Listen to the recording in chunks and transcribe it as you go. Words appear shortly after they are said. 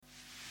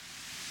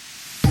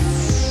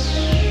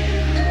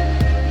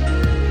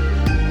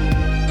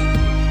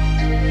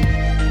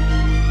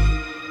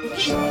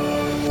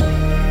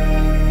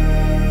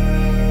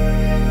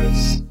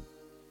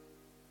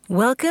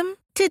Welcome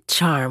to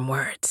Charm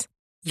Words,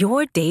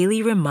 your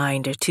daily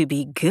reminder to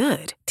be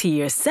good to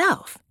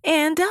yourself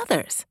and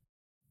others.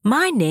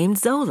 My name's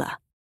Zola,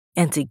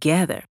 and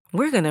together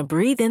we're going to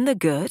breathe in the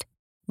good,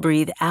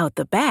 breathe out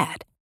the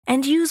bad,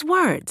 and use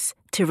words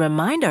to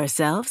remind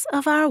ourselves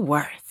of our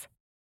worth.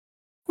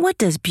 What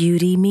does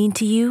beauty mean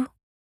to you?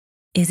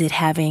 Is it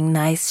having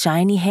nice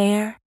shiny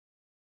hair?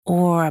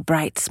 Or a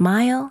bright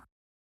smile?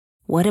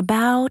 What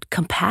about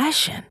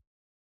compassion?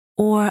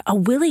 Or a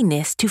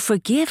willingness to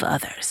forgive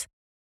others?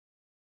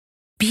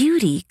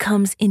 Beauty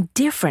comes in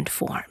different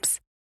forms,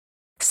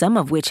 some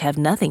of which have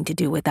nothing to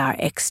do with our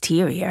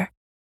exterior.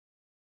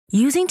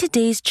 Using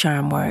today's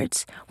charm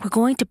words, we're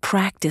going to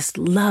practice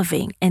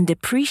loving and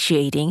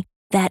appreciating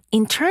that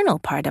internal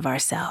part of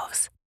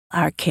ourselves.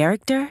 Our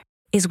character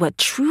is what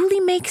truly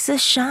makes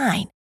us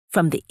shine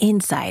from the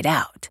inside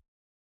out.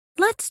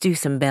 Let's do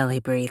some belly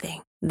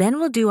breathing, then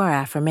we'll do our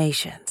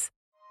affirmations.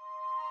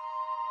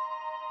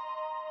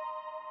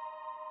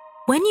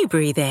 When you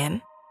breathe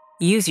in,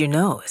 use your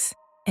nose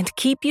and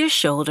keep your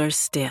shoulders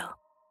still.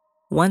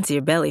 Once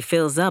your belly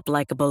fills up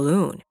like a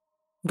balloon,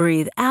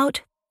 breathe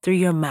out through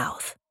your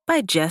mouth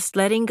by just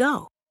letting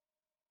go.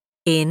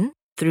 In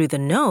through the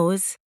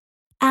nose,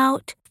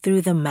 out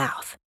through the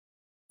mouth.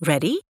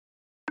 Ready?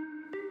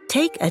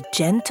 Take a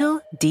gentle,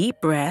 deep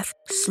breath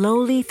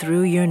slowly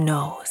through your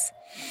nose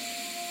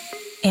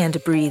and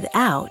breathe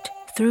out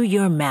through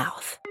your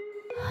mouth.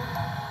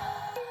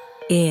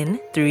 In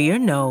through your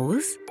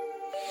nose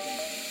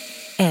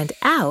and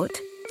out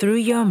through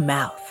your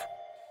mouth.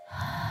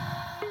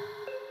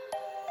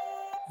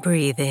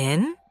 Breathe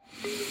in.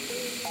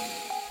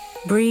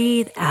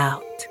 Breathe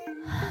out.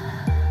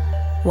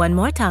 One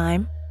more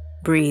time.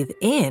 Breathe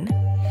in.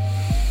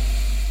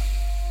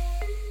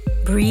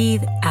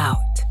 Breathe out.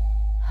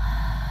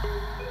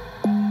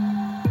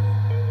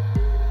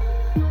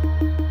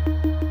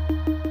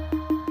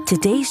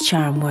 Today's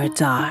charm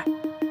words are,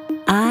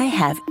 I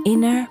have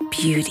inner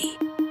beauty.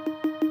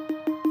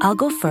 I'll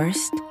go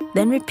first,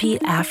 then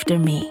repeat after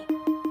me.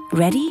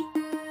 Ready?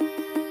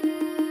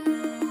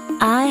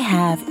 I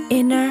have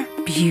inner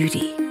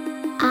beauty.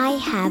 I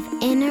have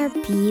inner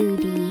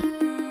beauty.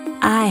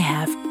 I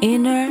have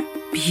inner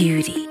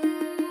beauty.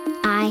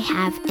 I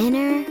have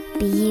inner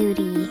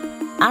beauty.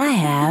 I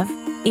have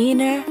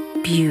inner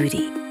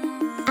beauty.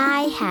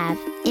 I have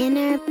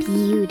inner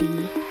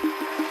beauty.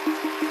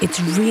 It's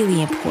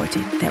really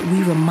important that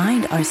we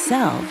remind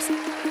ourselves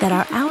that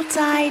our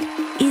outside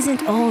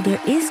isn't all there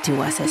is to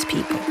us as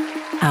people.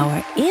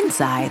 Our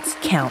insides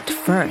count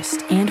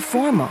first and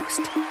foremost.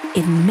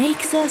 It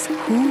makes us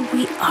who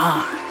we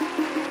are.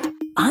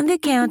 On the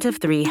count of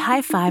 3,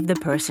 high-five the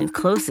person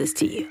closest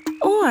to you,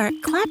 or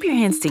clap your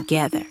hands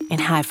together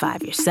and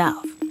high-five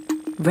yourself.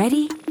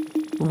 Ready?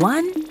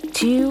 1,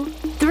 2,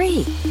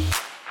 3.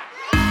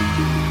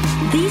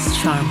 These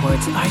charm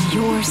words are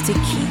yours to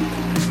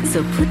keep,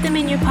 so put them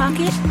in your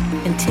pocket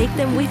and take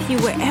them with you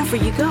wherever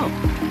you go.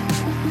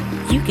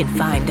 You can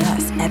find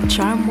us at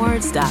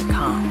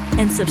charmwords.com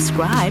and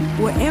subscribe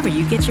wherever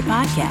you get your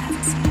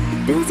podcasts.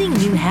 Building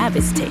new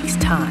habits takes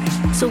time,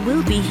 so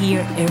we'll be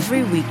here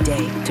every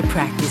weekday to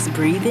practice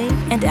breathing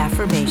and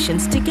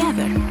affirmations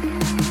together.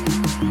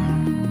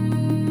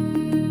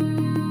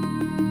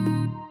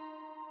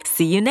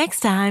 See you next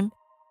time.